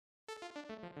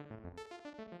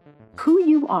Who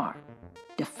you are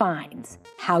defines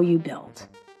how you build.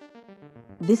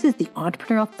 This is the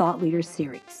Entrepreneurial Thought Leaders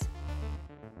Series,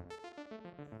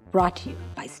 brought to you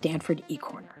by Stanford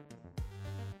eCorner.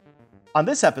 On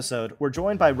this episode, we're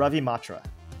joined by Ravi Mhatre.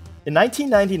 In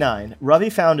 1999,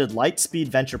 Ravi founded Lightspeed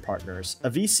Venture Partners,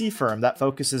 a VC firm that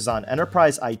focuses on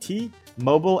enterprise IT,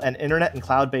 mobile and internet and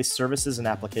cloud-based services and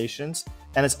applications,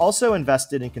 and has also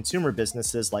invested in consumer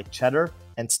businesses like Cheddar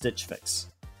and Stitch Fix.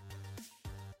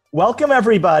 Welcome,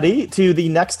 everybody, to the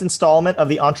next installment of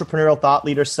the Entrepreneurial Thought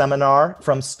Leader Seminar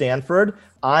from Stanford.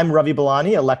 I'm Ravi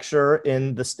Belani, a lecturer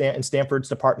in Stanford's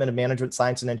Department of Management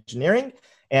Science and Engineering,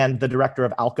 and the director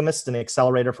of Alchemist, an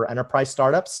accelerator for enterprise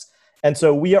startups. And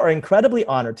so we are incredibly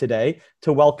honored today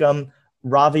to welcome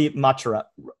Ravi Mhatre.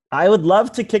 I would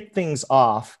love to kick things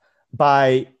off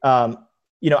by,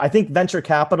 I think venture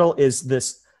capital is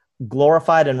this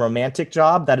glorified and romantic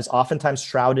job that is oftentimes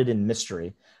shrouded in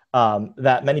mystery.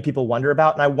 That many people wonder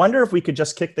about. And I wonder if we could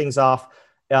just kick things off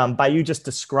by you just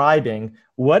describing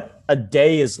what a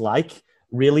day is like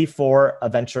really for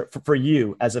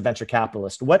you as a venture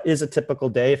capitalist. What is a typical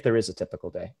day, if there is a typical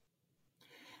day?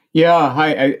 Yeah,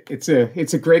 hi. It's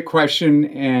a great question.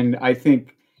 And I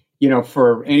think,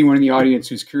 for anyone in the audience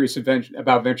who's curious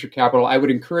about venture capital, I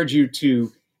would encourage you to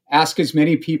ask as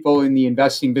many people in the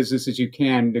investing business as you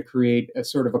can to create a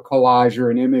sort of a collage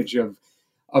or an image of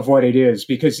what it is,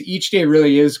 because each day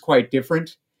really is quite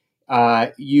different.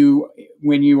 When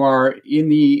you are in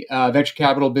the venture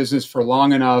capital business for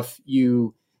long enough,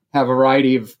 you have a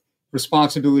variety of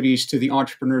responsibilities to the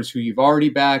entrepreneurs who you've already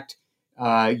backed.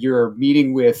 You're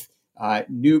meeting with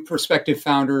new prospective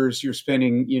founders. You're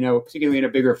spending, particularly in a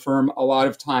bigger firm, a lot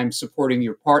of time supporting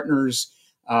your partners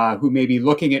who may be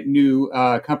looking at new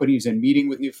companies and meeting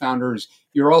with new founders.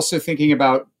 You're also thinking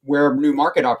about where new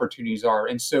market opportunities are.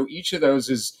 And so each of those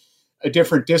is a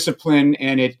different discipline.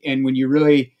 And when you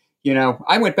really,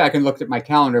 I went back and looked at my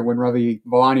calendar when Ravi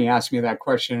Belani asked me that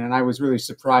question, and I was really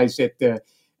surprised at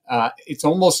it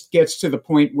almost gets to the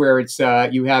point where it's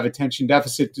you have attention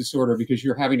deficit disorder because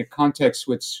you're having to context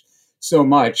switch so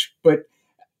much. But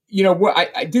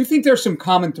I do think there's some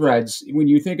common threads when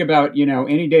you think about,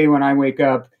 any day when I wake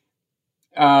up,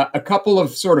 a couple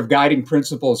of sort of guiding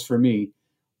principles for me.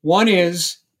 One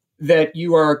is that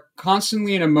you are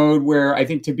constantly in a mode where I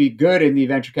think to be good in the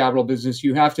venture capital business,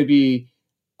 you have to be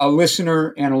a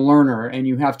listener and a learner. And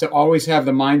you have to always have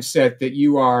the mindset that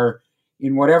you are,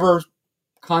 in whatever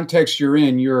context you're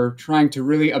in, you're trying to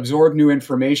really absorb new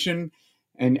information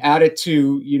and add it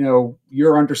to,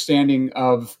 your understanding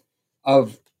of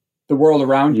the world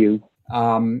around you.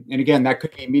 And again, that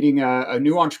could be meeting a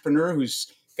new entrepreneur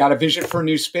who's got a vision for a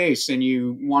new space, and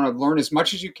you want to learn as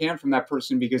much as you can from that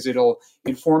person because it'll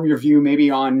inform your view maybe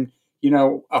on,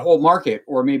 a whole market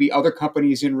or maybe other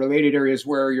companies in related areas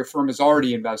where your firm is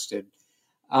already invested.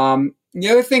 The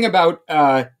other thing about,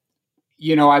 I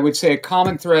would say a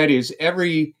common thread is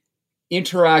every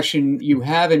interaction you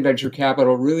have in venture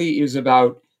capital really is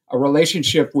about a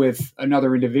relationship with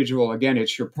another individual. Again,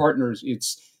 it's your partners,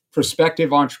 it's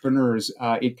prospective entrepreneurs,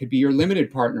 it could be your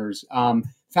limited partners,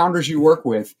 founders you work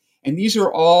with. And these are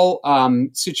all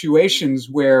situations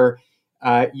where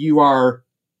you are,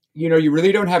 you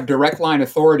really don't have direct line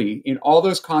authority. In all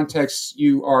those contexts,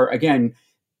 you are, again,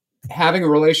 having a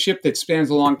relationship that spans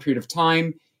a long period of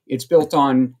time. It's built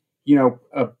on,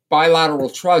 a bilateral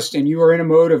trust, and you are in a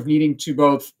mode of needing to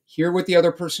both hear what the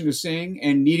other person is saying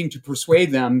and needing to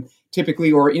persuade them typically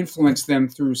or influence them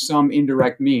through some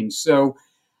indirect means. So,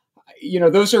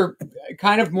 those are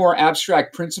kind of more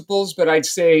abstract principles, but I'd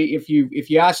say if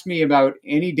you ask me about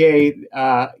any day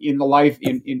in the life,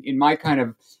 in my kind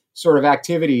of sort of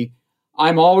activity,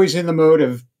 I'm always in the mode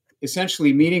of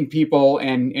essentially meeting people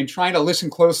and trying to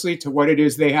listen closely to what it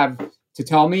is they have to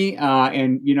tell me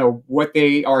and, what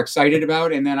they are excited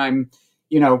about. And then I'm,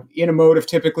 in a mode of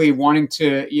typically wanting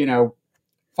to,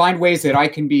 find ways that I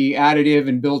can be additive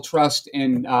and build trust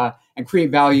and create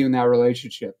value in that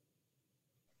relationship.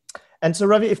 And so,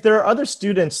 Ravi, if there are other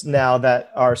students now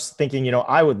that are thinking,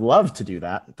 I would love to do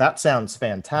that, that sounds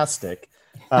fantastic.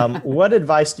 What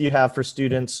advice do you have for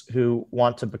students who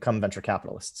want to become venture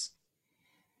capitalists?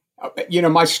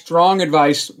 My strong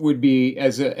advice would be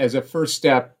as a first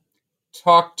step,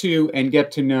 talk to and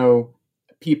get to know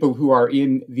people who are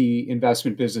in the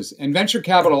investment business. And venture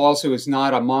capital also is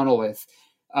not a monolith.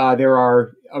 There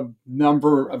are a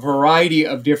variety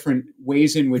of different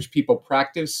ways in which people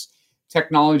practice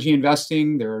technology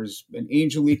investing. There's an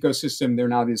angel ecosystem. There are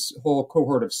now this whole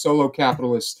cohort of solo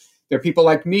capitalists. There are people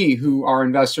like me who are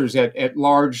investors at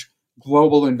large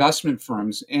global investment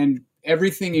firms and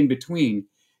everything in between.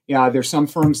 Yeah, there's some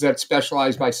firms that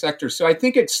specialize by sector. So I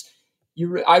think it's,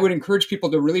 I would encourage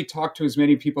people to really talk to as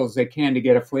many people as they can to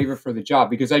get a flavor for the job,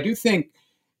 because I do think,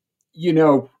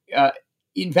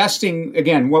 investing,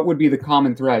 again, what would be the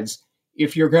common threads?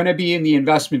 If you're going to be in the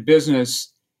investment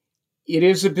business, it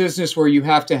is a business where you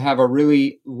have to have a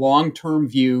really long-term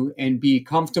view and be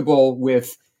comfortable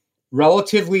with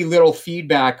relatively little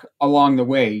feedback along the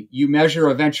way. You measure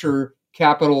a venture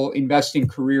capital investing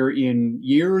career in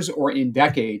years or in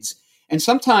decades. And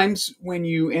sometimes when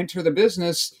you enter the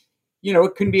business,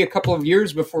 it can be a couple of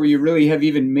years before you really have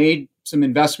even made some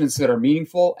investments that are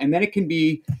meaningful. And then it can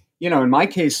be, in my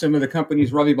case, some of the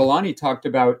companies Ravi Belani talked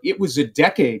about, it was a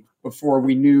decade before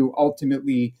we knew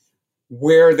ultimately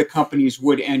where the companies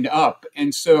would end up.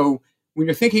 And so when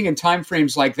you're thinking in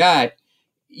timeframes like that,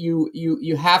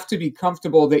 you have to be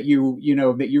comfortable that you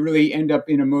really end up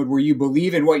in a mode where you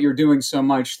believe in what you're doing so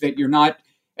much that you're not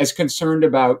as concerned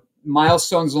about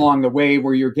milestones along the way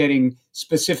where you're getting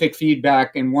specific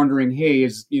feedback and wondering, hey,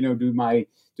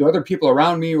 do other people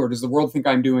around me, or does the world think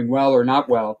I'm doing well or not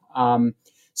well?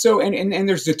 So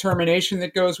there's determination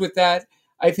that goes with that.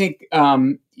 I think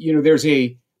there's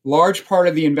a large part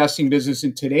of the investing business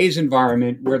in today's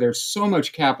environment where there's so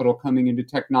much capital coming into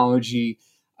technology.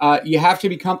 You have to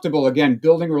be comfortable. Again,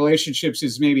 building relationships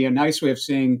is maybe a nice way of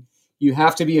saying you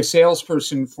have to be a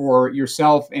salesperson for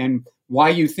yourself and why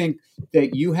you think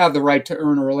that you have the right to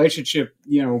earn a relationship,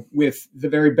 with the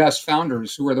very best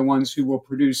founders who are the ones who will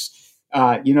produce,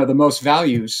 the most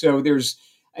value. So there's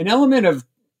an element of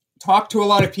talk to a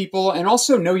lot of people and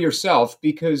also know yourself,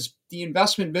 because the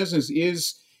investment business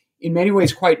is in many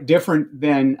ways quite different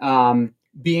than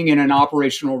being in an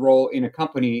operational role in a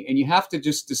company. And you have to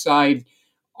just decide,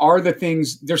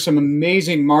 there's some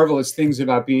amazing, marvelous things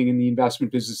about being in the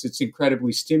investment business. It's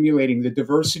incredibly stimulating, the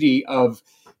diversity of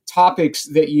topics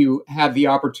that you have the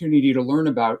opportunity to learn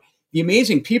about, the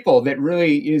amazing people that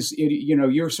really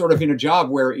you're sort of in a job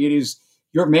where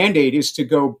your mandate is to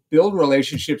go build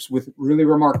relationships with really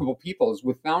remarkable people,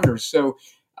 with founders. So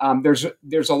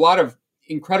there's a lot of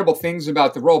incredible things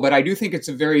about the role, but I do think it's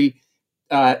a very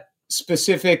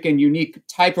specific and unique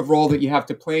type of role that you have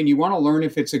to play, and you want to learn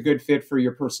if it's a good fit for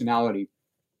your personality.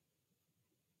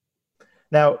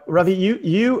 Now, Ravi,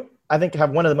 you I think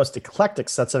have one of the most eclectic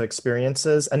sets of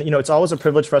experiences, and it's always a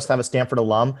privilege for us to have a Stanford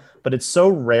alum, but it's so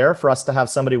rare for us to have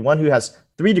somebody, one who has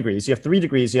 3 degrees. You have 3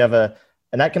 degrees. You have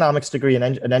an economics degree, an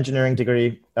engineering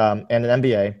degree, and an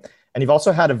MBA. And you've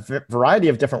also had a variety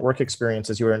of different work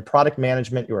experiences. You were in product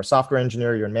management, you were a software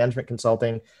engineer, you're in management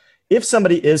consulting. If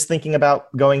somebody is thinking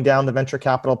about going down the venture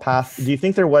capital path, do you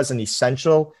think there was an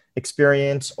essential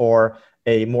experience or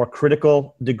a more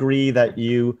critical degree that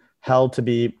you held to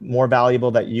be more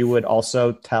valuable that you would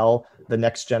also tell the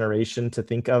next generation to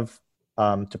think of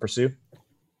to pursue?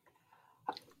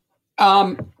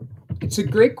 It's a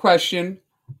great question.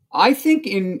 I think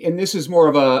and this is more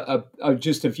of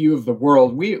just a view of the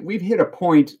world. We've hit a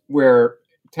point where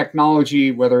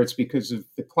technology, whether it's because of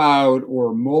the cloud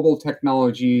or mobile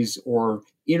technologies or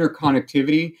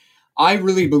interconnectivity, I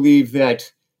really believe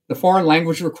that the foreign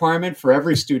language requirement for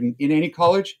every student in any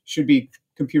college should be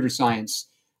computer science.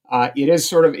 It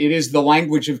is the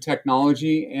language of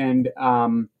technology, and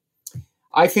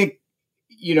I think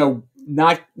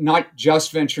not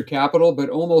just venture capital, but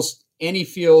almost any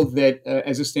field that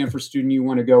as a Stanford student you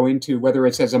want to go into, whether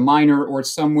it's as a minor or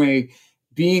some way,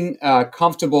 being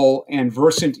comfortable and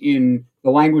versant in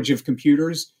the language of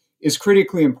computers is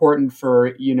critically important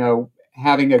for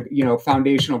having a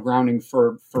foundational grounding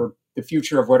for the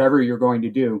future of whatever you're going to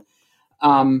do.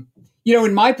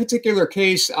 In my particular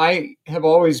case, I have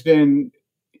always been,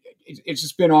 it's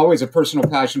just been always a personal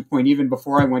passion point, even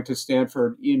before I went to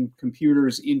Stanford, in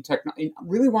computers, in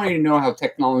really wanting to know how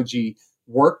technology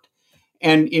worked.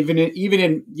 And even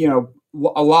in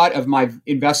a lot of my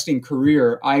investing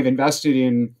career, I've invested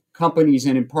in companies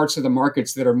and in parts of the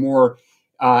markets that are more,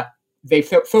 they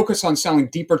focus on selling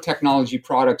deeper technology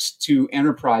products to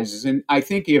enterprises. And I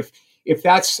think if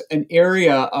that's an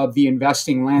area of the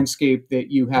investing landscape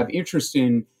that you have interest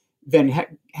in, then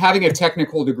having a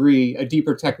technical degree, a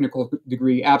deeper technical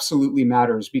degree, absolutely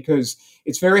matters, because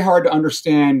it's very hard to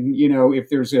understand, if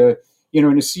there's in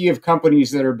a sea of companies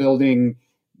that are building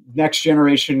next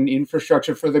generation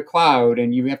infrastructure for the cloud,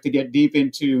 and you have to get deep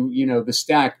into, the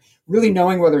stack, really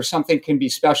knowing whether something can be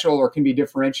special or can be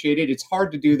differentiated. It's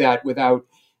hard to do that without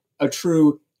a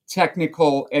true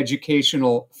technical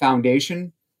educational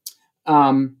foundation.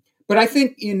 But I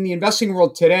think in the investing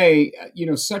world today,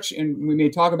 and we may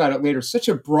talk about it later, such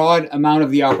a broad amount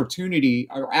of the opportunity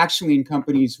are actually in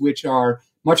companies which are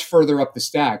much further up the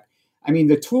stack. I mean,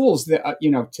 the tools that,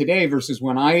 today versus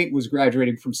when I was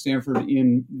graduating from Stanford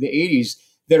in the 80s,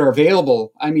 that are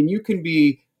available. I mean, you can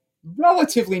be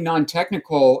relatively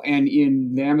non-technical, and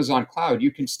in the Amazon cloud, you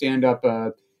can stand up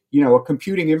a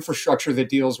computing infrastructure that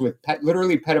deals with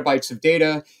literally petabytes of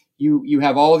data. You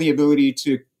have all the ability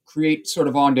to create sort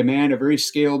of on demand a very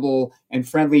scalable and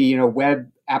friendly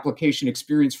web application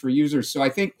experience for users. So I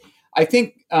think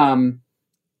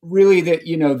really that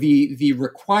the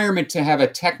requirement to have a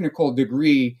technical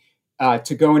degree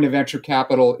to go into venture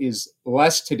capital is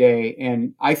less today,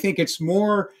 and I think it's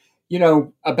more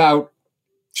about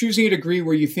choosing a degree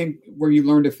where you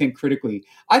learn to think critically.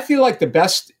 I feel like the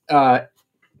best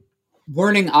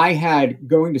learning I had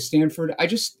going to Stanford,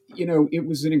 it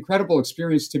was an incredible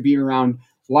experience to be around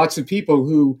lots of people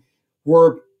who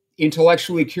were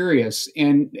intellectually curious.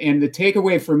 And the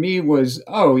takeaway for me was,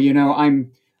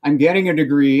 I'm getting a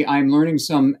degree. I'm learning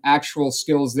some actual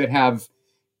skills that have,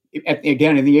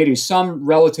 again, in the 80s, some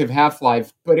relative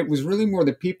half-life, but it was really more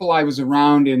the people I was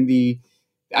around and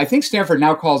I think Stanford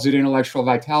now calls it intellectual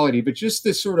vitality, but just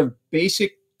this sort of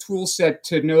basic tool set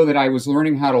to know that I was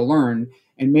learning how to learn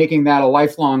and making that a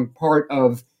lifelong part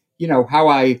of, how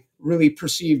I really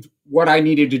perceived what I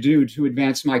needed to do to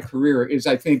advance my career is,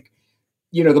 I think,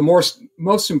 the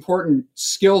most important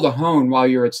skill to hone while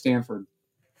you're at Stanford.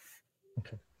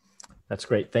 Okay. That's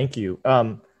great. Thank you.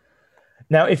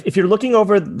 Now, if you're looking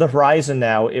over the horizon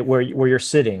now, where you're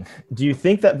sitting, do you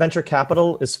think that venture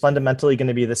capital is fundamentally going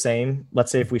to be the same?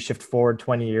 Let's say if we shift forward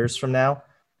 20 years from now,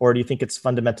 or do you think it's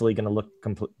fundamentally going to look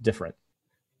different?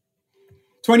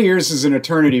 20 years is an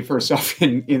eternity for stuff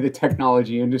in the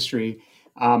technology industry.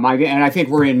 And I think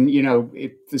we're in,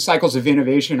 the cycles of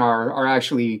innovation are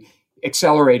actually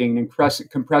accelerating and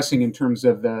compressing in terms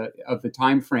of the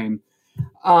time frame.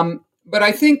 But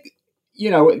I think,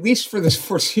 at least for this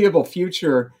foreseeable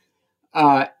future,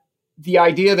 the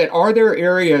idea that are there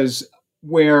areas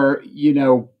where,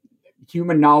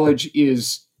 human knowledge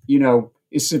is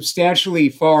substantially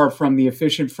far from the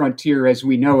efficient frontier as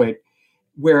we know it,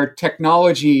 where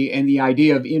technology and the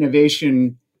idea of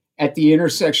innovation at the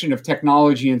intersection of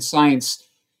technology and science,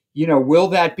 will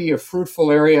that be a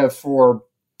fruitful area for,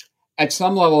 at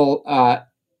some level,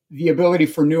 the ability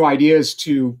for new ideas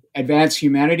to advance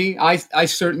humanity? I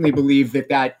certainly believe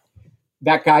that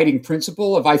guiding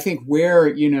principle of, I think,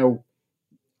 where,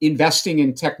 investing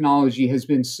in technology has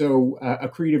been so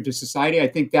accretive to society, I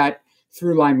think that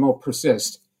through line will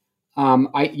persist.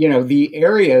 The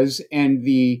areas and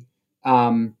the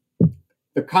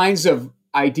kinds of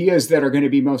ideas that are going to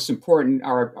be most important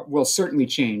will certainly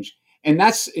change. And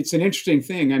it's an interesting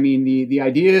thing. I mean, the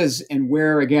ideas and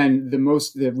where, again,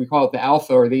 we call it the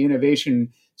alpha or the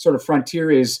innovation sort of frontier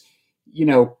is,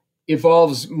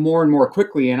 evolves more and more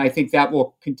quickly. And I think that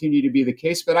will continue to be the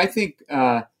case. But I think,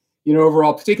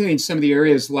 overall, particularly in some of the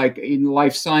areas like in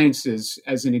life sciences,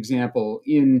 as an example,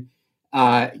 in,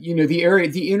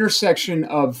 the intersection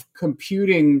of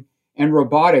computing and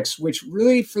robotics, which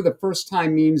really for the first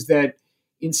time means that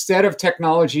instead of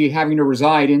technology having to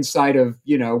reside inside of,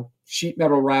 sheet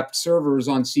metal wrapped servers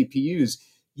on CPUs,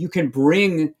 you can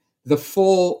bring the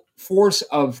full force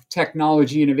of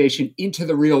technology innovation into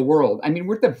the real world. I mean,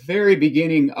 we're at the very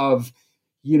beginning of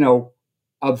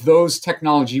those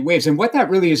technology waves and what that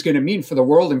really is going to mean for the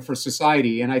world and for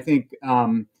society. And I think,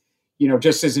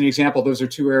 just as an example, those are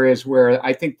two areas where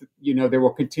I think, there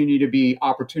will continue to be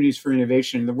opportunities for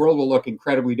innovation. The world will look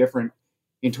incredibly different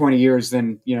in 20 years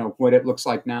than, what it looks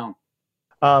like now.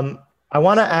 I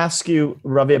want to ask you,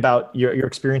 Ravi, about your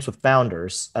experience with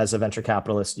founders as a venture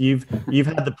capitalist. You've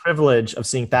had the privilege of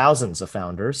seeing thousands of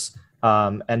founders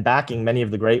and backing many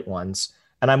of the great ones.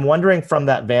 And I'm wondering from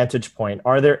that vantage point,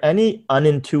 are there any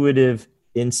unintuitive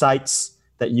insights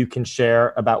that you can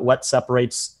share about what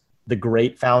separates the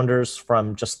great founders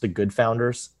from just the good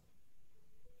founders?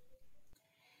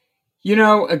 And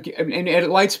at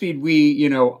Lightspeed,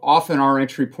 we, often our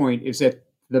entry point is at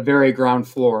the very ground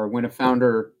floor when a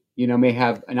founder, may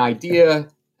have an idea,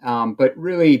 but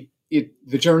really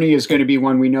the journey is going to be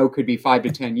one we know could be 5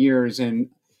 to 10 years. And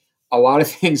a lot of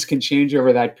things can change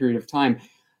over that period of time.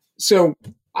 So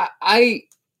I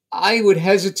would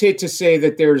hesitate to say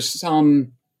that there's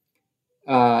some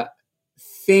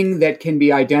thing that can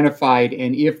be identified.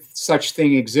 And if such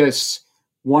thing exists,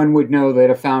 one would know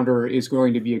that a founder is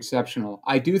going to be exceptional.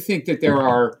 I do think that there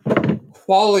are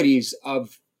qualities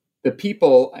of the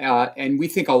people, and we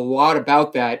think a lot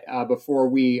about that before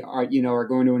we are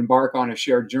going to embark on a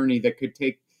shared journey that could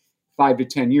take 5 to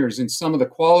 10 years. And some of the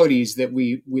qualities that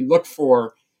we look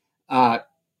for,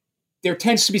 there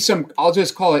tends to be some, I'll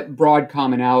just call it broad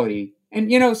commonality.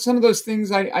 And, some of those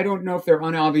things, I don't know if they're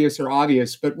unobvious or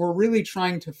obvious, but we're really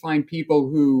trying to find people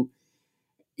who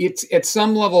it's at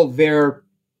some level, they're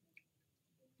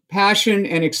passion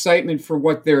and excitement for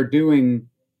what they're doing,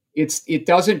 it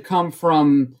doesn't come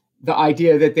from the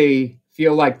idea that they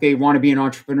feel like they want to be an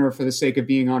entrepreneur for the sake of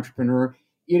being an entrepreneur.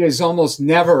 It is almost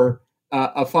never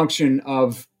a function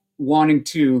of wanting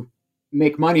to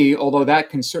make money, although that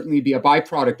can certainly be a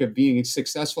byproduct of being a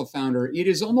successful founder. It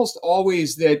is almost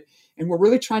always that, and we're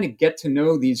really trying to get to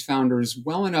know these founders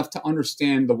well enough to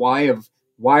understand the why of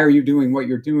why are you doing what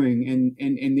you're doing.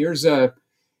 And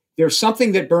there's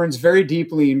something that burns very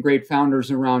deeply in great founders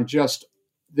around just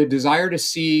the desire to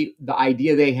see the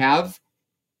idea they have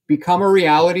become a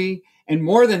reality. And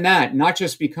more than that, not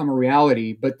just become a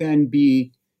reality, but then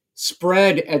be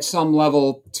spread at some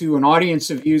level to an audience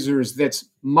of users that's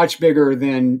much bigger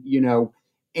than,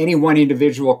 any one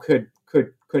individual could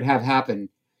have happen.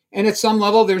 And at some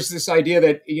level, there's this idea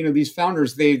that, these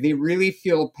founders, they really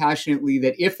feel passionately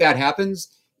that if that happens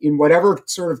in whatever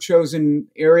sort of chosen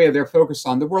area they're focused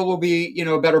on, the world will be,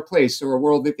 a better place, or a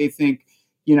world that they think,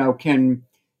 can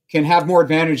have more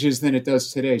advantages than it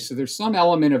does today. So there's some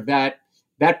element of that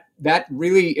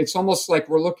really, it's almost like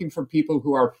we're looking for people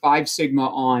who are 5 Sigma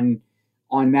on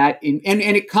that. And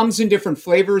it comes in different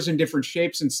flavors and different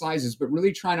shapes and sizes, but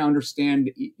really trying to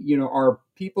understand, are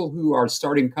people who are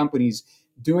starting companies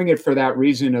doing it for that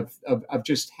reason of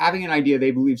just having an idea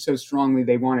they believe so strongly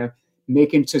they want to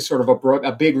make into sort of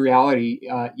a big reality,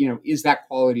 is that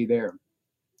quality there?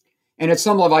 And at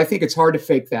some level, I think it's hard to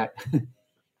fake that.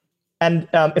 And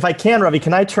if I can, Ravi,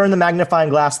 can I turn the magnifying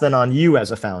glass then on you as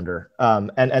a founder,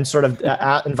 and sort of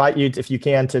invite you, if you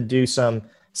can, to do some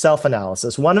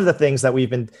self-analysis. One of the things that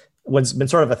what's been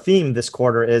sort of a theme this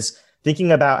quarter is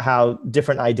thinking about how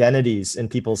different identities in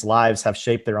people's lives have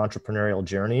shaped their entrepreneurial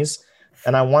journeys.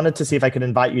 And I wanted to see if I could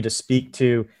invite you to speak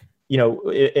to,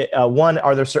 one,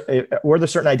 were there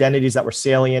certain identities that were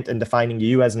salient in defining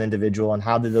you as an individual, and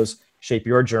how did those shape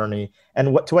your journey?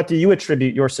 And to what do you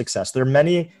attribute your success? There are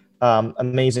many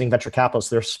amazing venture capitalists.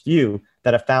 There's few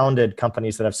that have founded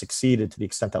companies that have succeeded to the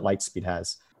extent that Lightspeed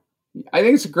has. I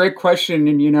think it's a great question.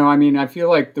 And, I feel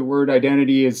like the word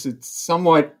identity it's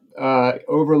somewhat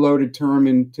overloaded term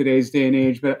in today's day and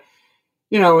age. But,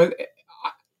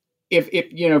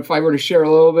 if I were to share a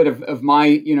little bit of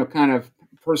my, kind of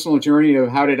personal journey of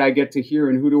how did I get to here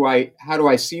and how do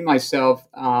I see myself?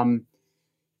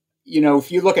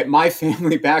 If you look at my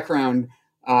family background,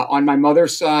 on my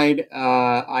mother's side,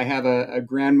 I have a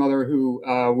grandmother who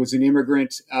was an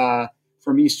immigrant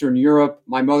from Eastern Europe.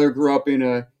 My mother grew up in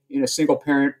a single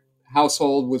parent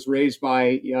household, was raised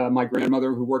by my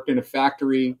grandmother, who worked in a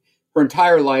factory her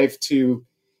entire life to,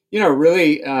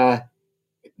 really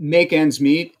make ends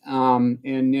meet.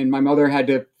 And my mother had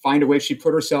to find a way. She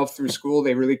put herself through school.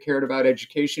 They really cared about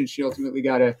education. She ultimately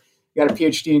got a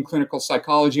PhD in clinical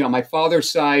psychology. On my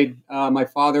father's side, my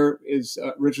father is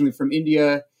originally from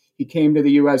India. He came to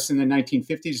the U.S. in the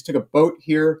 1950s, took a boat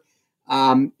here.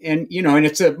 And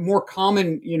it's a more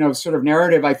common, sort of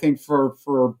narrative, I think,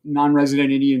 for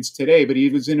non-resident Indians today. But he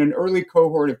was in an early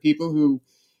cohort of people who,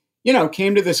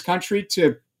 came to this country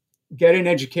to get an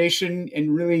education,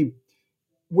 and really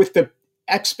with the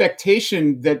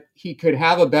expectation that he could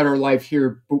have a better life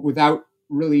here, but without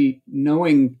really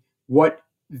knowing what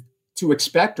to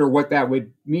expect or what that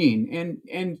would mean.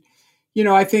 And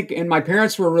I think, and my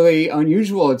parents were really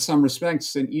unusual in some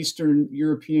respects, an Eastern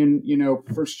European,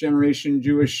 first generation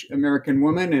Jewish American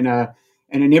woman and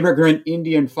an immigrant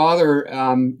Indian father.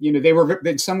 They were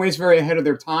in some ways very ahead of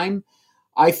their time.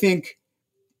 I think,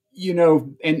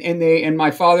 and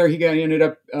my father, he ended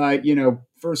up,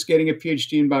 first getting a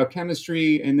PhD in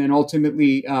biochemistry, and then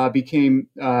ultimately became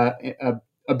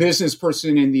a business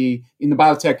person in the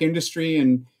biotech industry.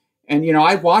 And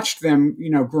I watched them,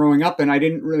 growing up, and I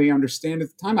didn't really understand at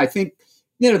the time. I think,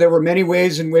 there were many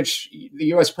ways in which the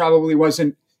U.S. probably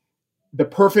wasn't the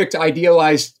perfect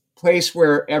idealized place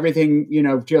where everything,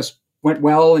 just went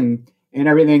well and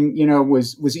everything,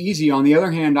 was easy. On the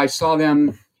other hand, I saw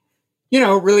them,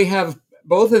 really have,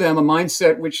 both of them, a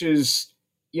mindset which is,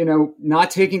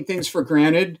 not taking things for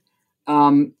granted,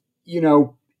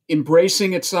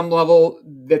 embracing at some level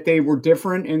that they were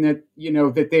different, and that,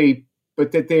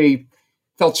 that they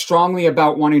felt strongly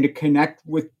about wanting to connect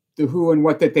with the who and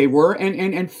what that they were,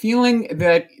 and feeling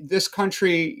that this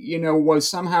country, was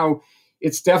somehow,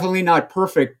 it's definitely not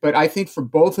perfect, but I think for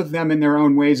both of them in their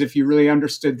own ways, if you really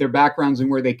understood their backgrounds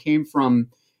and where they came from,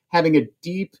 having a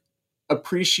deep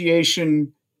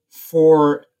appreciation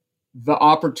for the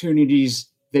opportunities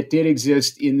that did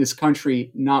exist in this country,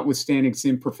 notwithstanding its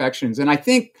imperfections. And I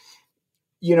think,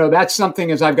 that's something,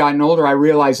 as I've gotten older, I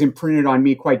realize imprinted on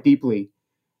me quite deeply.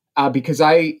 Because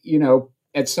I,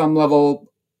 at some level,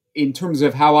 in terms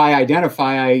of how I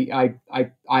identify,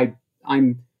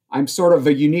 I'm I'm sort of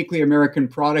a uniquely American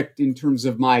product in terms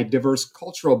of my diverse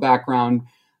cultural background.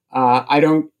 I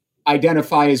don't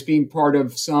identify as being part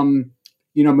of some,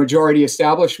 majority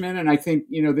establishment. And I think,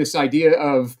 this idea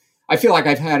of, I feel like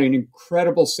I've had an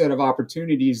incredible set of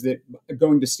opportunities that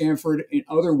going to Stanford in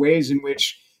other ways in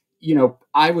which,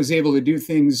 I was able to do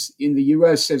things in the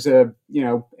U.S. as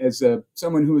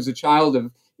someone who was a child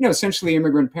of, essentially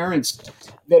immigrant parents,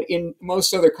 that in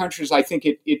most other countries, I think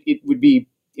it would be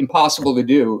impossible to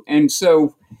do. And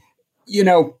so,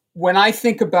 when I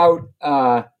think about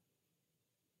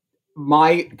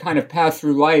my kind of path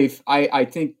through life, I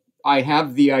think I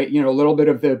have the, a little bit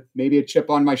of maybe a chip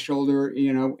on my shoulder,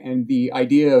 and the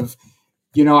idea of,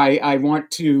 I want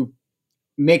to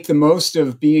make the most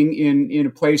of being in a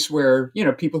place where,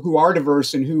 people who are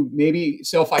diverse and who maybe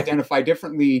self-identify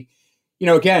differently,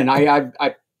 again,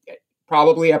 I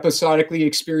probably episodically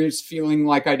experienced feeling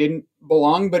like I didn't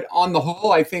belong, but on the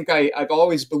whole, I think I've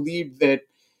always believed that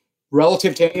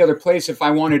relative to any other place, if I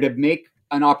wanted to make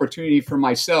an opportunity for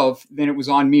myself, then it was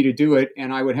on me to do it.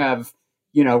 And I would have,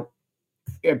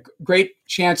 great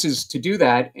chances to do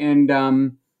that. And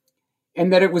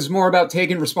that it was more about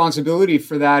taking responsibility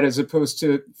for that, as opposed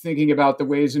to thinking about the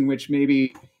ways in which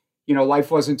maybe, life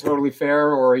wasn't totally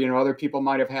fair, or, other people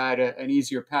might have had an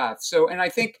easier path. So, and I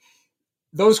think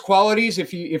those qualities,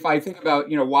 if I think about,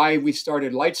 why we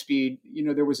started Lightspeed,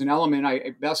 there was an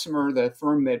element, Bessemer, the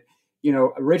firm that,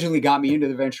 originally got me into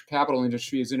the venture capital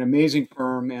industry, is an amazing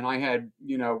firm. And I had,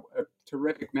 a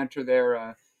terrific mentor there,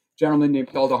 a gentleman named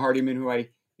Hilda Hardiman, who I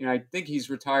think he's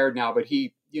retired now, but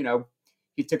he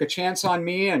took a chance on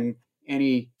me, and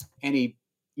he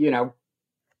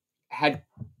had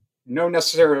no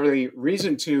necessarily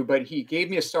reason to, but he gave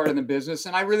me a start in the business.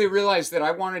 And I really realized that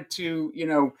I wanted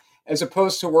to, as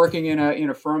opposed to working in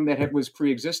a firm that was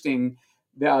pre-existing,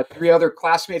 the three other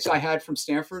classmates I had from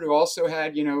Stanford who also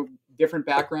had, different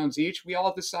backgrounds each, we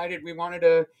all decided we wanted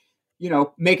to,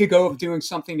 make a go of doing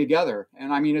something together.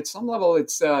 And I mean, at some level,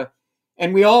 it's,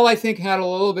 and we all, I think, had a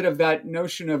little bit of that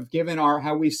notion of, given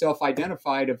how we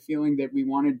self-identified, of feeling that we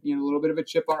wanted, a little bit of a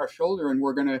chip on our shoulder, and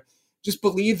we're going to just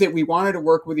believe that we wanted to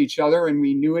work with each other, and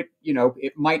we knew it,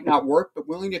 it might not work, but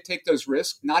willing to take those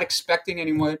risks, not expecting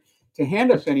anyone to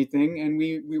hand us anything. And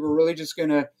we were really just going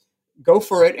to go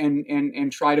for it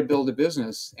and try to build a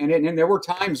business. And there were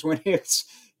times when it's,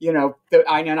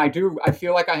 I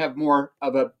feel like I have more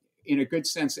of in a good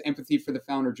sense, empathy for the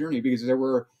founder journey, because there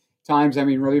were times,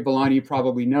 Ravi Belani, you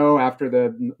probably know, after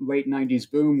the late 90s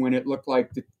boom, when it looked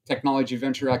like the technology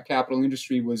venture capital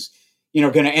industry was,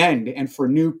 going to end. And for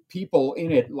new people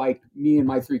in it, like me and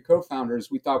my three co-founders,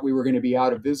 we thought we were going to be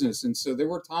out of business. And so there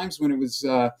were times when it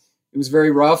was very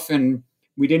rough, and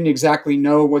we didn't exactly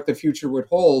know what the future would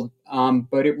hold.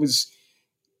 But it was,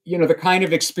 the kind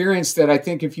of experience that I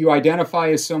think, if you identify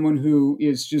as someone who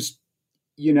is just,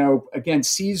 again,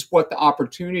 sees what the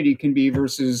opportunity can be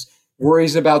versus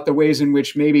worries about the ways in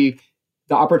which maybe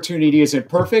the opportunity isn't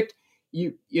perfect,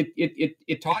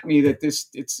 it taught me that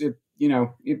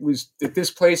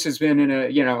this place has been in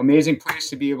a, amazing place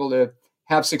to be able to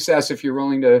have success if you're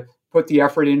willing to put the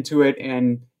effort into it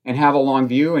and have a long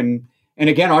view. And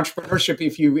again, entrepreneurship,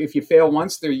 if you fail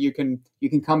once, there you can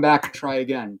come back and try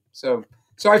again. So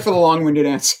sorry for the long-winded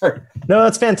answer. No,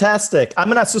 that's fantastic. I'm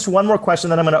going to ask just one more question,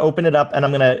 then I'm going to open it up, and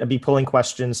I'm going to be pulling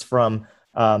questions from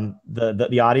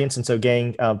the audience. And so,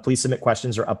 gang, please submit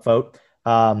questions or upvote.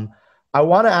 I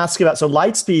want to ask you about, so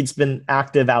Lightspeed's been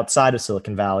active outside of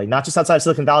Silicon Valley, not just outside of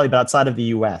Silicon Valley, but outside of the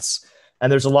US. And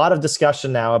there's a lot of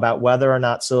discussion now about whether or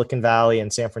not Silicon Valley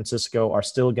and San Francisco are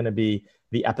still going to be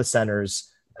the epicenters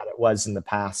that it was in the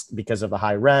past because of the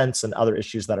high rents and other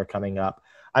issues that are coming up.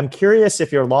 I'm curious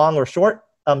if you're long or short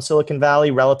Silicon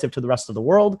Valley relative to the rest of the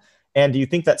world. And do you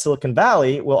think that Silicon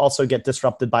Valley will also get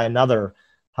disrupted by another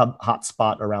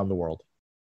hotspot around the world?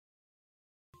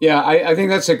 Yeah, I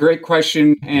think that's a great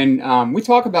question. And we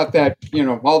talk about that,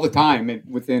 all the time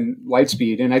within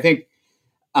Lightspeed. And I think,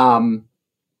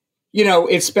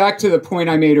 it's back to the point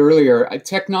I made earlier.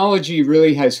 Technology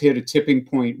really has hit a tipping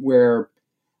point where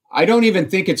I don't even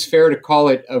think it's fair to call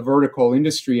it a vertical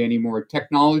industry anymore.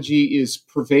 Technology is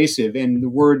pervasive, and the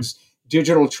words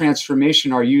digital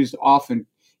transformation are used often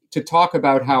to talk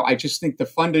about how I just think the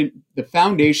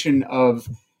foundation of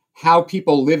how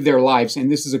people live their lives,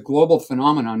 and this is a global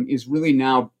phenomenon, is really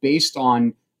now based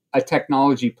on a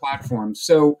technology platform.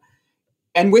 So,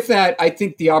 and with that, I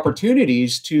think the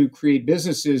opportunities to create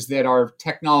businesses that are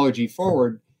technology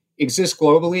forward exist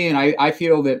globally. And I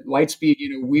feel that Lightspeed,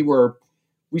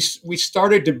 we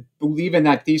started to believe in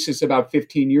that thesis about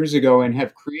 15 years ago, and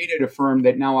have created a firm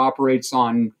that now operates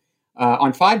on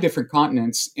 5 different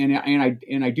continents. And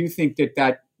I do think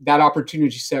that that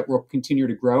opportunity set will continue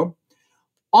to grow.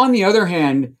 On the other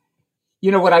hand,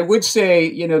 what I would say,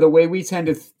 the way we tend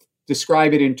to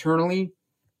describe it internally,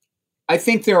 I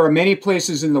think there are many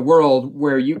places in the world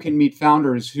where you can meet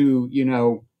founders who,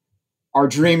 are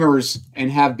dreamers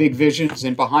and have big visions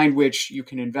and behind which you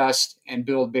can invest and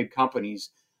build big companies.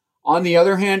 On the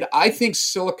other hand, I think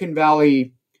Silicon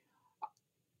Valley,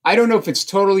 I don't know if it's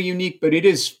totally unique, but it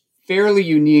is fairly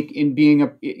unique in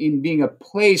being a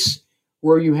place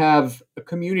where you have a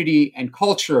community and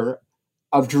culture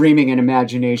of dreaming and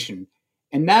imagination.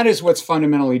 And that is what's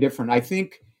fundamentally different. I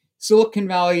think Silicon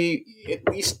Valley, at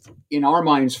least in our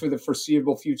minds for the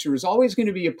foreseeable future, is always going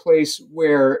to be a place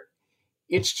where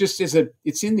it's just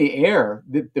it's in the air.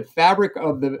 The fabric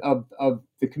of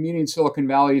the community in Silicon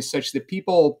Valley is such that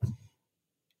people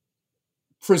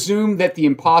presume that the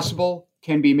impossible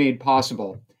can be made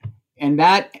possible. And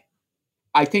that,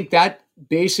 I think that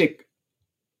basic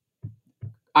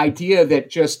idea that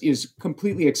just is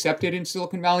completely accepted in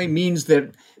Silicon Valley means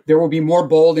that there will be more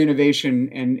bold innovation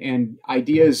and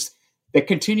ideas that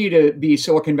continue to be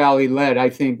Silicon Valley led, I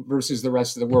think, versus the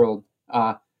rest of the world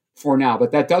for now.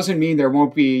 But that doesn't mean there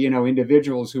won't be,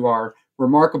 individuals who are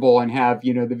remarkable and have,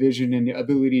 the vision and the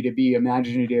ability to be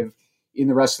imaginative in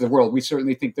the rest of the world. We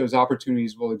certainly think those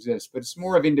opportunities will exist, but it's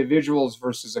more of individuals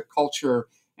versus a culture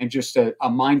and just a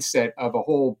mindset of a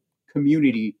whole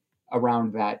community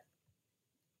around that.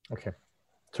 Okay,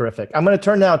 terrific. I'm going to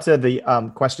turn now to the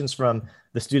questions from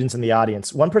the students in the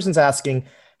audience. One person's asking,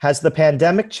 has the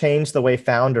pandemic changed the way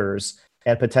founders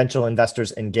and potential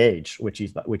investors engage with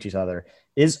each other?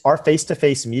 Are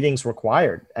face-to-face meetings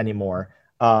required anymore?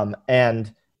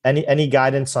 And any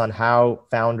guidance on how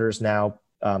founders now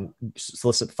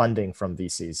solicit funding from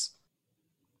VCs?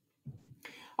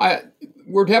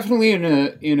 We're definitely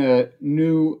in a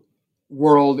new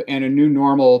world and a new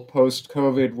normal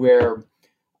post-COVID where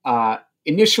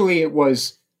initially it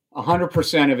was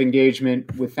 100% of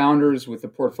engagement with founders, with the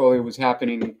portfolio was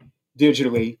happening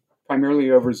digitally,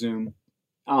 primarily over Zoom.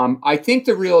 I think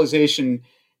the realization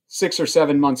 6 or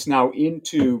 7 months now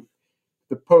into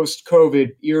the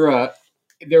post-COVID era,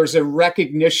 there's a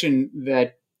recognition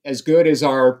that as good as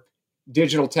our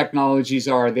digital technologies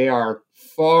are, they are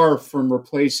far from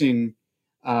replacing,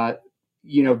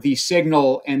 the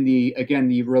signal and the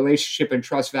relationship and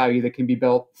trust value that can be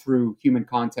built through human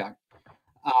contact.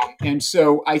 And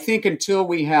so I think until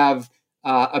we have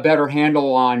a better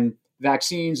handle on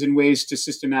vaccines and ways to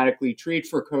systematically treat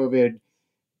for COVID,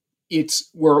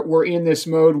 we're in this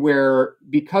mode where,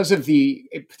 because of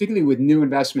particularly with new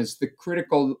investments, the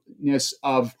criticalness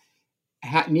of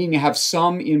needing to have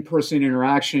some in-person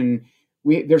interaction.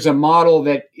 There's a model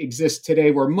that exists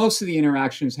today where most of the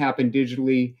interactions happen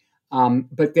digitally,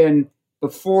 but then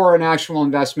before an actual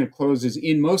investment closes,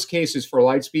 in most cases for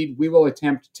Lightspeed, we will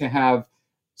attempt to have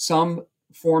some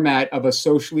format of a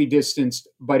socially distanced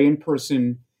but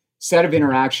in-person set of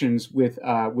interactions with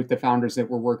the founders that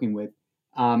we're working with.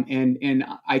 And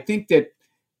I think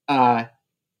that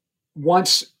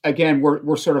once again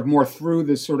we're sort of more through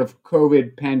this sort of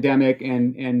COVID pandemic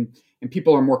and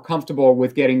people are more comfortable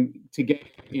with getting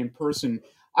in person,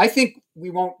 I think we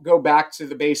won't go back to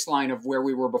the baseline of where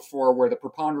we were before, where the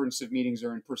preponderance of meetings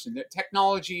are in person. That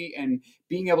technology and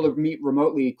being able to meet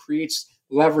remotely creates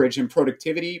leverage and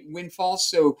productivity windfalls.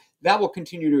 So that will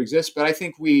continue to exist. But I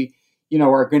think we,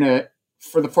 are going to,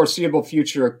 for the foreseeable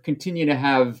future, continue to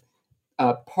have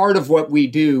part of what we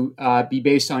do be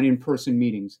based on in-person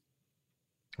meetings.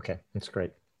 Okay, that's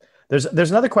great. There's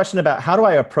another question about how do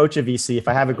I approach a VC if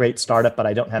I have a great startup, but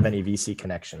I don't have any VC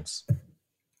connections?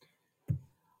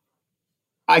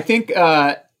 I think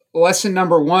lesson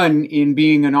number one in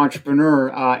being an entrepreneur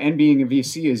and being a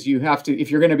VC is you have to,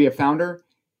 if you're going to be a founder,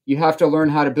 you have to learn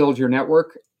how to build your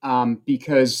network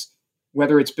because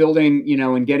whether it's building,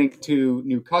 and getting to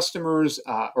new customers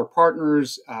or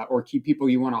partners or key people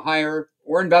you want to hire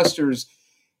or investors,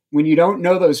 when you don't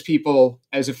know those people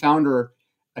as a founder,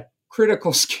 a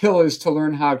critical skill is to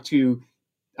learn how to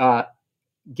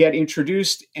get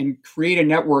introduced and create a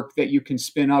network that you can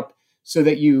spin up so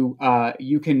that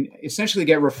you can essentially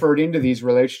get referred into these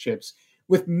relationships.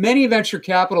 With many venture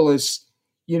capitalists,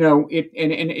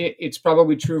 it's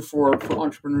probably true for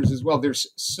entrepreneurs as well. There's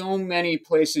so many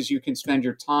places you can spend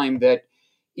your time that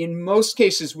in most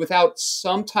cases, without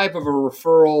some type of a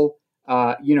referral,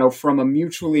 from a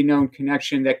mutually known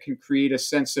connection that can create a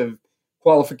sense of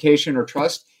qualification or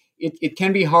trust, it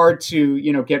can be hard to,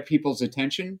 get people's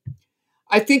attention.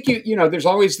 I think there's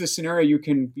always the scenario you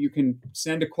can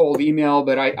send a cold email,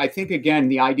 but I think again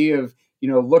the idea of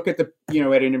look at at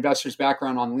an investor's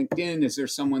background on LinkedIn. Is there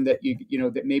someone that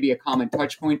that may be a common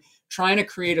touch point? Trying to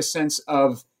create a sense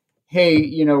of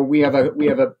hey, we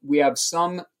have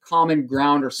some common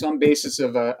ground or some basis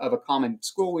of a common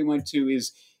school we went to,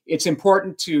 it's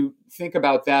important to think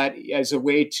about that as a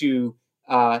way to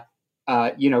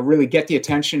really get the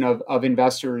attention of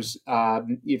investors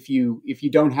if you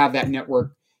don't have that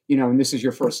network, and this is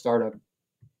your first startup.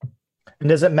 And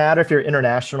does it matter if you're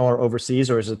international or overseas,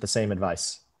 or is it the same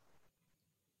advice?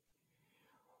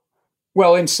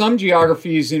 Well, in some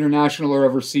geographies, international or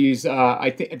overseas,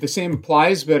 I think the same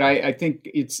applies, but I think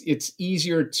it's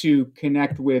easier to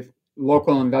connect with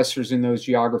local investors in those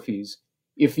geographies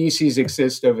if VCs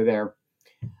exist over there.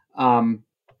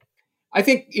 I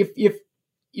think if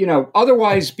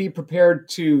otherwise be prepared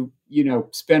to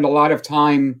spend a lot of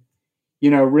time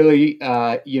really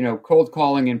cold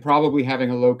calling and probably having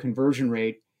a low conversion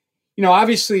rate.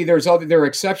 Obviously there are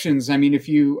exceptions. I mean, if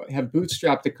you have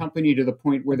bootstrapped the company to the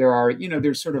point where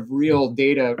there's sort of real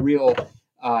data,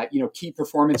 key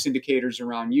performance indicators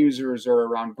around users or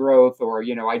around growth or,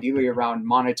 ideally around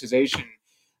monetization,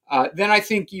 then I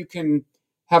think you can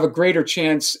have a greater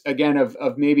chance again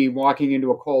of maybe walking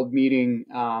into a cold meeting.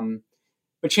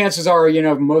 But chances are,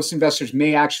 most investors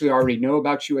may actually already know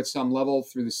about you at some level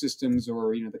through the systems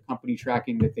or, the company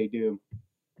tracking that they do.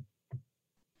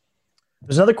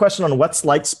 There's another question on what's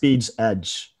Lightspeed's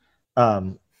edge.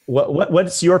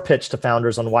 What's your pitch to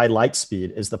founders on why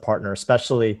Lightspeed is the partner,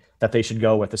 especially that they should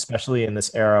go with, especially in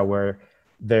this era where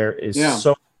there is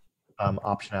so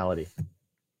optionality?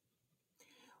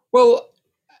 Well,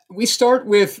 we start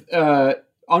with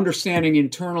understanding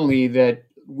internally that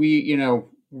we're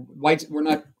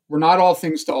not all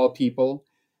things to all people.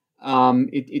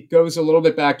 It goes a little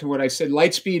bit back to what I said.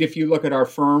 Lightspeed, if you look at our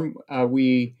firm,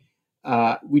 we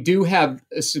do have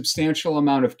a substantial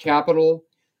amount of capital.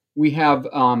 We have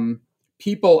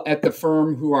people at the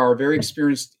firm who are very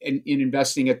experienced in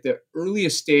investing at the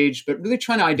earliest stage, but really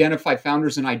trying to identify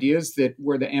founders and ideas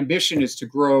where the ambition is to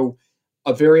grow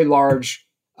a very large,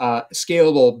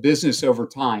 scalable business over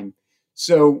time.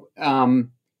 So,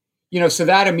 so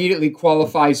that immediately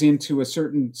qualifies into a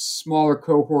certain smaller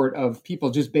cohort of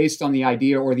people just based on the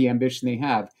idea or the ambition they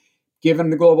have.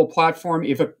 Given the global platform,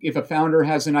 if a founder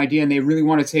has an idea and they really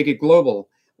want to take it global,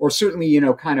 or certainly,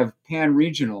 kind of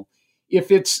pan-regional. If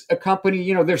it's a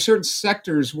company, there's certain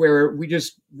sectors where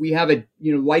we have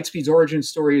Lightspeed's origin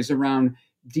story is around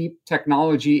deep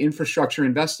technology infrastructure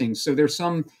investing. So there's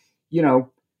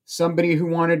somebody who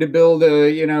wanted to build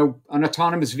an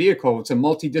autonomous vehicle. It's a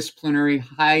multidisciplinary,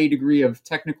 high degree of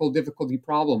technical difficulty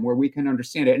problem where we can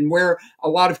understand it and where a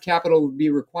lot of capital would be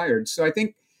required. So I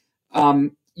think,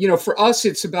 for us,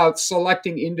 it's about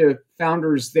selecting into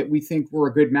founders that we think we're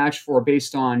a good match for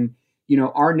based on,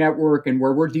 our network and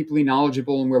where we're deeply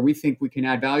knowledgeable and where we think we can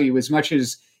add value as much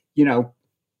as,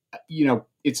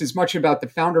 it's as much about the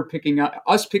founder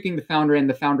us picking the founder and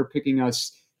the founder picking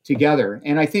us together.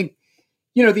 And I think,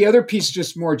 the other piece,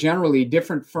 just more generally,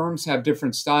 different firms have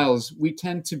different styles. We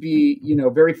tend to be,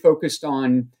 very focused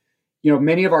on,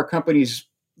 many of our companies,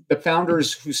 the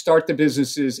founders who start the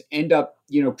businesses end up,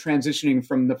 transitioning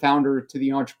from the founder to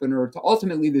the entrepreneur to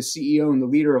ultimately the CEO and the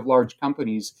leader of large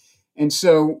companies. And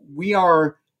so we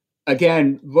are,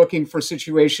 again, looking for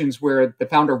situations where the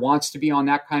founder wants to be on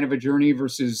that kind of a journey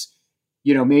versus,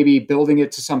 maybe building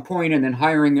it to some point and then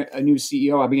hiring a new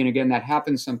CEO. I mean, again, that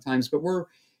happens sometimes, but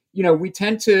we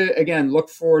tend to, again, look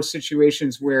for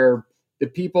situations where the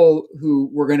people who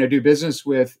we're going to do business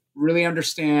with really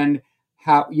understand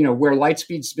how, where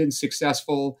Lightspeed's been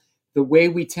successful, the way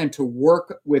we tend to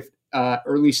work with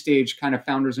early stage kind of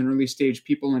founders and early stage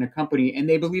people in a company, and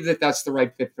they believe that that's the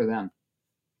right fit for them.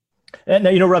 And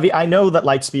now, Ravi, I know that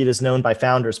Lightspeed is known by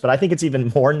founders, but I think it's even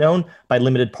more known by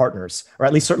limited partners, or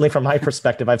at least certainly from my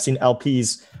perspective, I've seen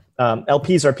LPs.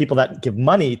 LPs are people that give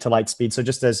money to Lightspeed. So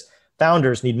just as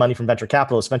founders need money from venture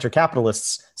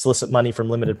capitalists solicit money from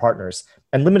limited partners,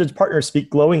 and limited partners speak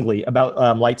glowingly about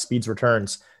Lightspeed's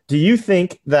returns. Do you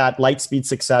think that Lightspeed's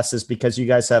success is because you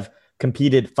guys have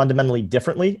competed fundamentally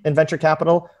differently in venture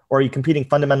capital, or are you competing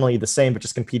fundamentally the same, but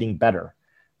just competing better,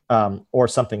 or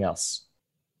something else?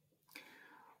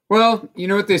 Well, you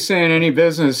know what they say in any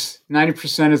business,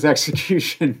 90% is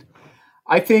execution.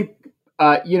 I think,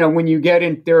 when you get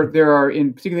in, there are,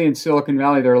 particularly in Silicon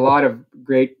Valley, there are a lot of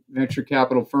great venture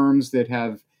capital firms that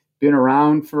have been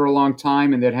around for a long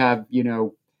time and that have,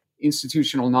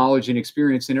 institutional knowledge and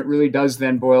experience. And it really does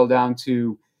then boil down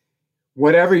to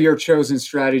whatever your chosen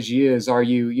strategy is. Are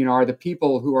the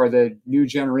people who are the new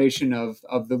generation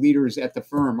of the leaders at the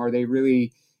firm, are they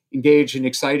really engaged and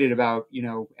excited about,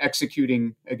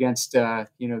 executing against, the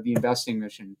investing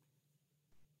mission?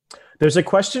 There's a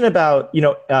question about,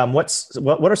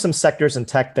 what are some sectors in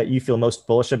tech that you feel most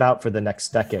bullish about for the next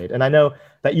decade? And I know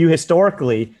that you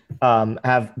historically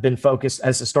have been focused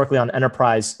as historically on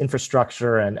enterprise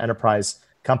infrastructure and enterprise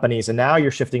companies, and now you're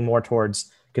shifting more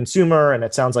towards consumer, and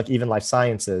it sounds like even life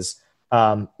sciences.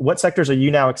 What sectors are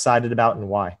you now excited about, and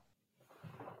why?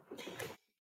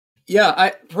 Yeah,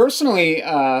 I personally,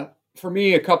 for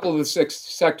me, a couple of the six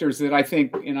sectors that I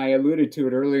think, and I alluded to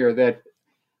it earlier, that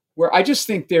where I just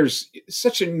think there's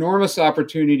such enormous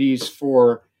opportunities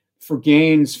for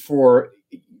gains for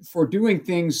doing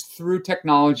things through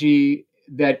technology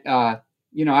that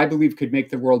I believe could make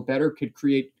the world better, could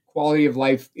create quality of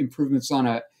life improvements on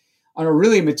a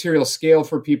really material scale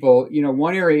for people.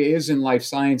 One area is in life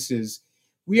sciences.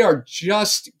 We are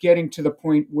just getting to the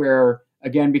point where,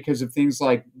 again, because of things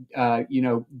like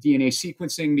DNA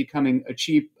sequencing becoming a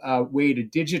cheap way to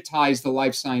digitize the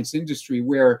life science industry,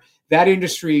 where that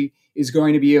industry is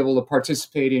going to be able to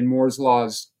participate in Moore's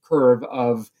Law's curve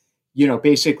of,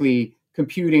 basically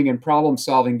computing and problem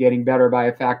solving getting better by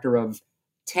a factor of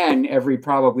 10 every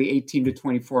probably 18 to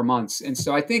 24 months. And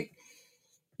so I think,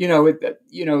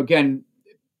 again,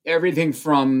 everything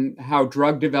from how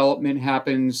drug development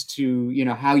happens to,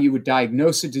 how you would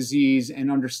diagnose a disease and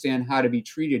understand how to be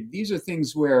treated. These are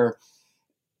things where,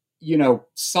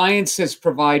 science has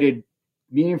provided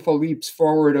meaningful leaps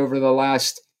forward over the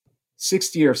last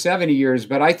 60 or 70 years.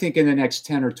 But I think in the next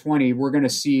 10 or 20, we're going to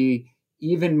see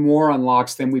even more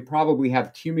unlocks than we probably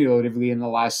have cumulatively in the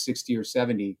last 60 or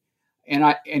 70.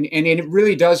 And it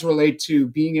really does relate to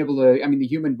being able to, the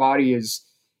human body is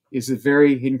a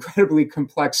very incredibly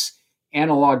complex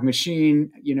analog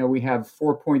machine. We have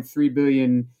 4.3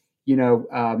 billion,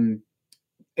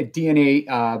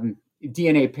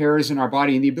 DNA pairs in our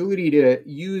body, and the ability to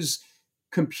use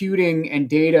computing and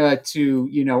data to,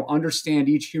 understand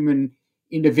each human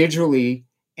individually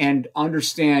and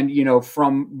understand,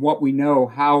 from what we know,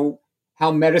 how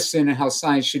medicine and how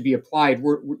science should be applied.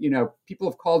 People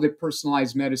have called it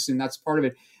personalized medicine. That's part of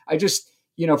it. I just,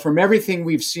 from everything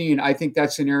we've seen, I think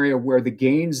that's an area where the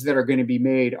gains that are going to be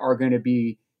made are going to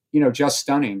be, just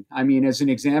stunning. As an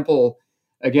example,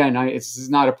 again, this is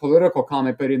not a political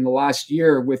comment, but in the last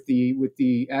year with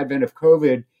the advent of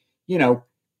COVID,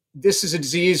 this is a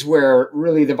disease where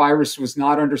really the virus was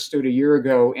not understood a year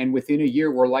ago. And within a year,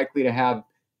 we're likely to have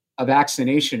a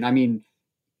vaccination.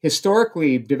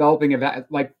 Historically, developing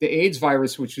like the AIDS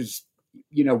virus, which is,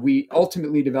 we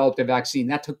ultimately developed a vaccine,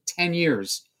 that took 10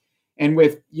 years. And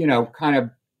with, kind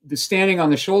of the standing on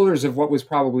the shoulders of what was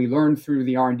probably learned through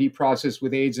the R&D process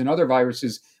with AIDS and other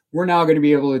viruses, we're now going to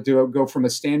be able to go from a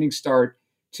standing start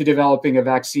to developing a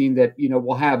vaccine that,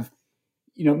 will have,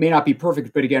 may not be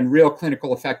perfect, but again, real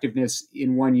clinical effectiveness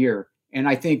in 1 year. And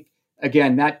I think,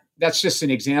 again, that's just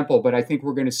an example, but I think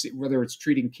we're going to see, whether it's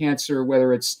treating cancer,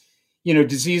 whether it's,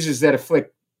 diseases that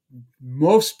afflict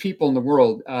most people in the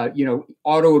world,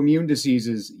 autoimmune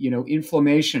diseases,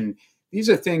 inflammation. These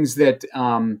are things that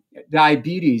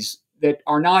diabetes that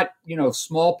are not,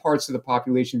 small parts of the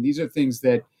population. These are things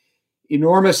that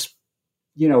enormous,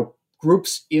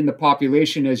 groups in the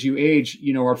population as you age,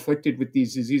 are afflicted with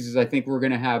these diseases. I think we're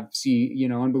going to see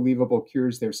unbelievable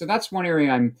cures there. So that's one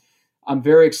area I'm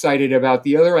very excited about.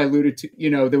 The other I alluded to,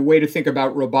 the way to think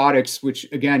about robotics, which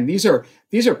again, these are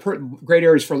great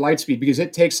areas for Lightspeed because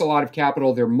it takes a lot of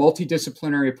capital. They're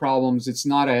multidisciplinary problems. It's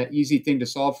not an easy thing to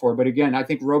solve for. But again, I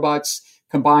think robots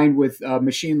combined with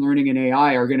machine learning and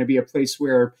AI are going to be a place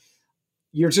where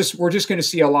we're just going to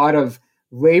see a lot of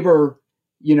labor,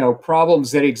 problems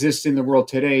that exist in the world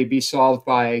today be solved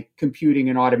by computing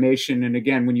and automation. And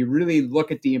again, when you really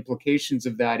look at the implications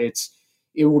of that,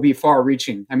 it will be far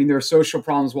reaching. There are social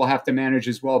problems we'll have to manage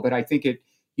as well, but I think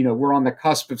we're on the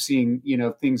cusp of seeing,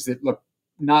 things that look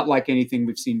not like anything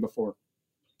we've seen before.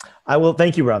 I will.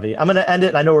 Thank you, Ravi. I'm going to end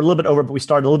it. I know we're a little bit over, but we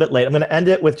started a little bit late. I'm going to end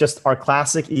it with just our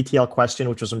classic ETL question,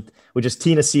 which is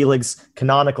Tina Selig's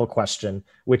canonical question,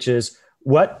 which is,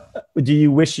 what do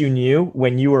you wish you knew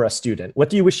when you were a student?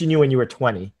 What do you wish you knew when you were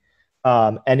 20?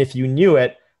 And if you knew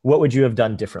it, what would you have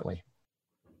done differently?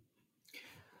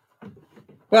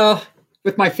 Well,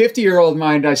 with my 50-year-old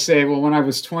mind, I say, well, when I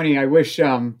was 20, I wish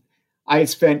I had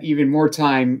spent even more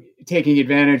time taking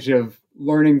advantage of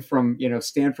learning from,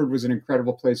 Stanford was an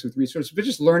incredible place with resources, but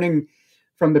just learning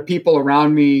from the people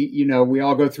around me. We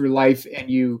all go through life,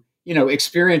 and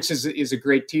experience is a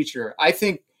great teacher. I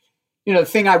think, the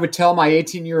thing I would tell my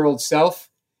 18-year-old self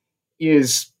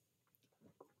is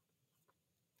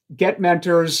get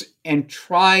mentors and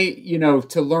try,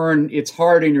 to learn. It's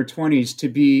hard in your 20s to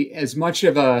be as much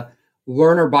of a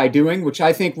learner by doing, which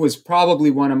I think was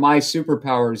probably one of my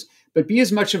superpowers, but be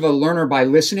as much of a learner by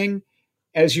listening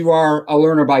as you are a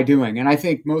learner by doing. And I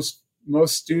think most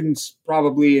students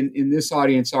probably in this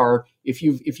audience are, if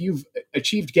you've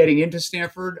achieved getting into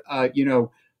Stanford,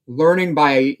 learning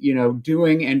by,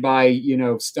 doing, and by,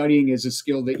 studying is a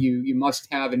skill that you must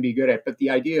have and be good at. But the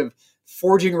idea of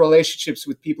forging relationships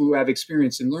with people who have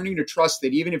experience and learning to trust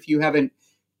that even if you haven't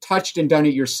touched and done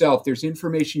it yourself, there's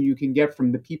information you can get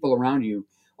from the people around you.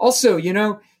 Also,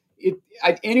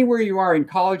 anywhere you are in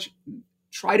college,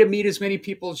 try to meet as many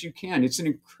people as you can. It's an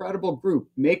incredible group.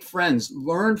 Make friends.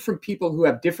 Learn from people who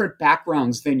have different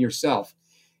backgrounds than yourself.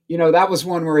 That was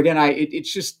one where, again, I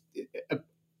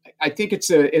think it's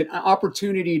an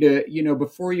opportunity to,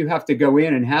 before you have to go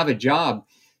in and have a job,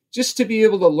 just to be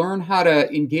able to learn how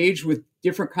to engage with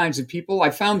different kinds of people.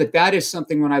 I found that is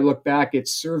something, when I look back, it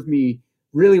served me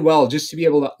really well. Just to be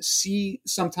able to see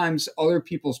sometimes other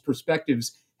people's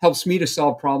perspectives helps me to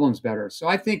solve problems better. So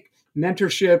I think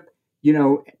mentorship,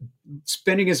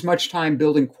 spending as much time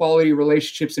building quality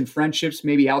relationships and friendships,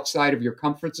 maybe outside of your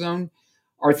comfort zone,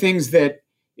 are things that,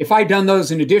 if I'd done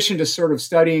those in addition to sort of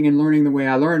studying and learning the way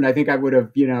I learned, I think I would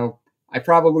have, I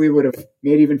probably would have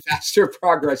made even faster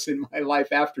progress in my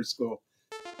life after school.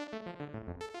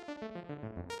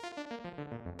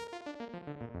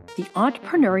 The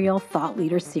Entrepreneurial Thought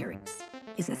Leader Series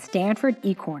is a Stanford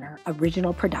eCorner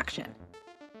original production.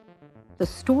 The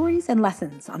stories and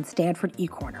lessons on Stanford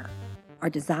eCorner are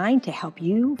designed to help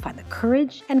you find the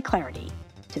courage and clarity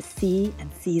to see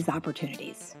and seize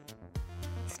opportunities.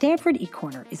 Stanford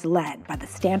eCorner is led by the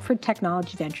Stanford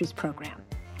Technology Ventures Program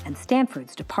and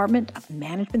Stanford's Department of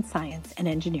Management Science and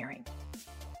Engineering.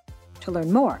 To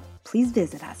learn more, please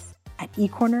visit us at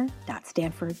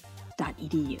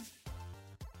ecorner.stanford.edu.